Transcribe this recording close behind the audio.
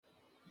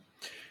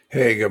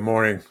Hey, good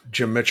morning.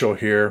 Jim Mitchell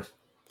here,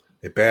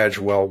 a badge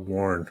well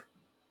worn.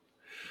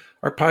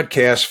 Our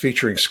podcast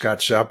featuring Scott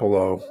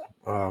Zappolo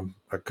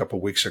a couple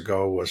weeks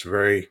ago was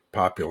very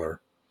popular.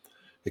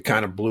 It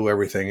kind of blew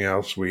everything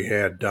else we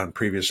had done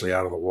previously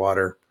out of the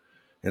water.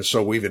 And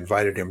so we've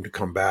invited him to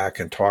come back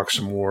and talk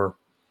some more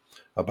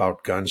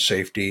about gun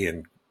safety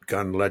and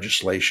gun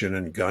legislation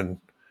and gun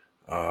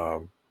uh,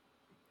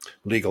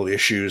 legal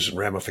issues and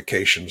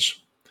ramifications.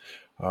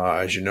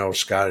 As you know,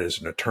 Scott is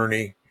an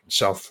attorney in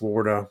South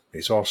Florida.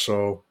 He's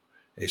also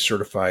a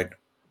certified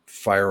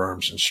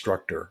firearms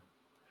instructor.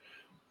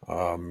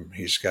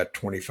 He's got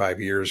 25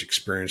 years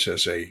experience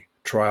as a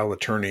trial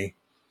attorney,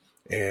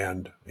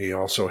 and he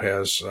also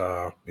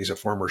he's a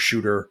former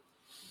shooter,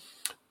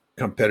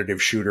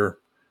 competitive shooter,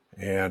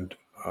 and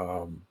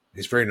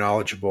he's very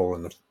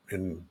knowledgeable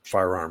in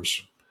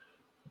firearms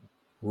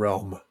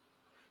realm.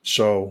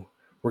 So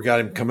we got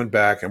him coming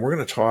back, and we're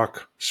going to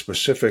talk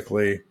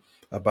specifically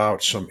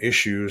about some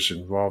issues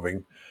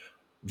involving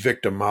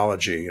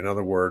victimology. In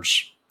other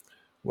words,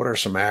 what are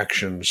some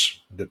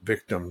actions that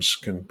victims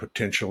can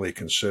potentially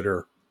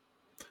consider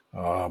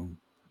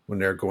when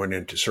they're going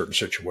into certain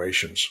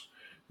situations?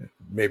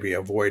 Maybe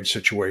avoid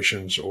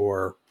situations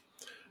or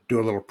do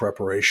a little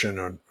preparation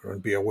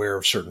and be aware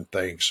of certain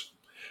things.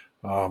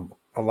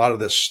 A lot of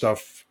this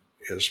stuff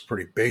is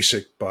pretty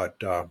basic, but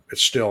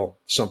it's still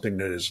something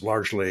that is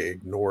largely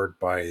ignored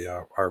by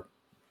our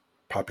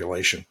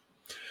population.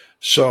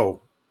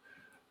 So,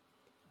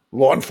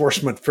 law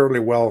enforcement fairly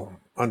well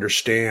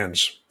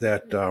understands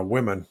that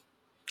women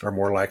are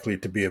more likely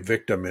to be a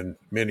victim in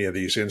many of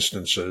these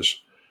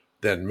instances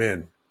than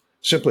men,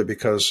 simply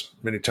because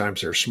many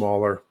times they're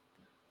smaller,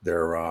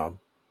 they're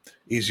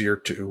easier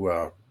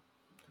to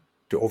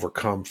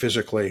overcome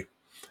physically,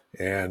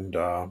 and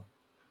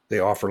they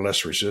offer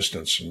less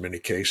resistance in many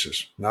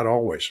cases, not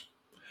always.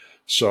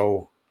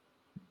 So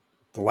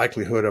the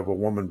likelihood of a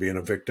woman being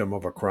a victim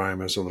of a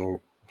crime is a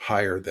little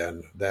higher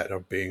than that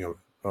of being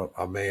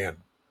a man.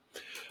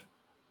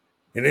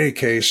 In any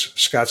case,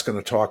 Scott's going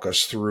to talk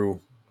us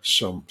through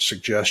some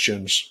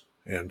suggestions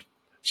and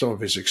some of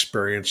his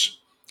experience,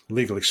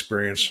 legal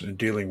experience in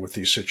dealing with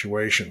these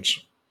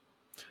situations,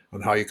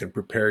 on how you can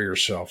prepare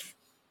yourself.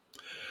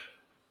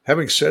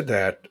 Having said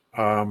that,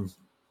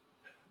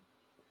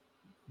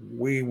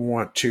 we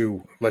want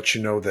to let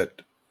you know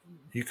that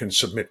you can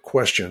submit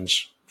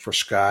questions for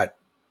Scott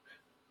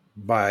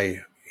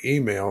by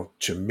email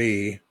to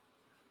me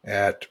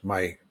at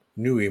my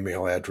new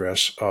email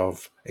address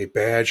of a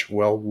badge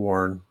well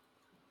worn,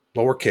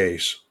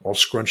 lowercase, all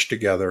scrunched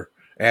together,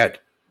 at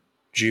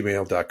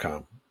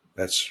gmail.com.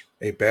 That's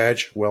a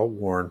badge well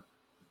worn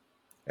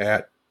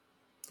at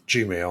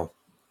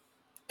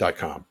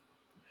gmail.com.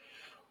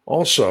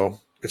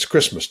 Also, it's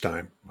Christmas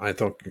time. I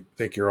don't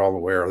think you're all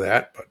aware of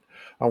that, but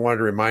I wanted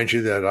to remind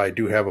you that I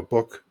do have a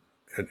book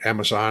at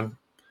Amazon.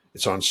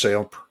 It's on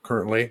sale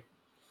currently,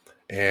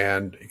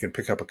 and you can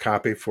pick up a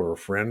copy for a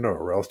friend or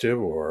a relative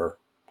or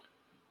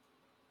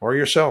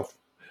yourself.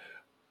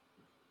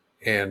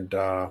 And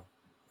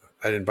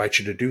I'd invite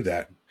you to do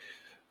that.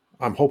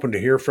 I'm hoping to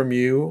hear from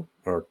you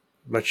or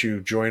let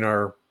you join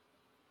our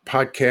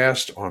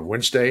podcast on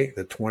Wednesday,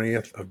 the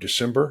 20th of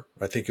December.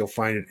 I think you'll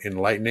find it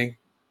enlightening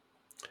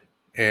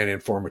and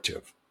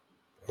informative.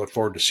 I look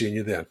forward to seeing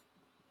you then.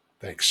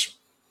 Thanks.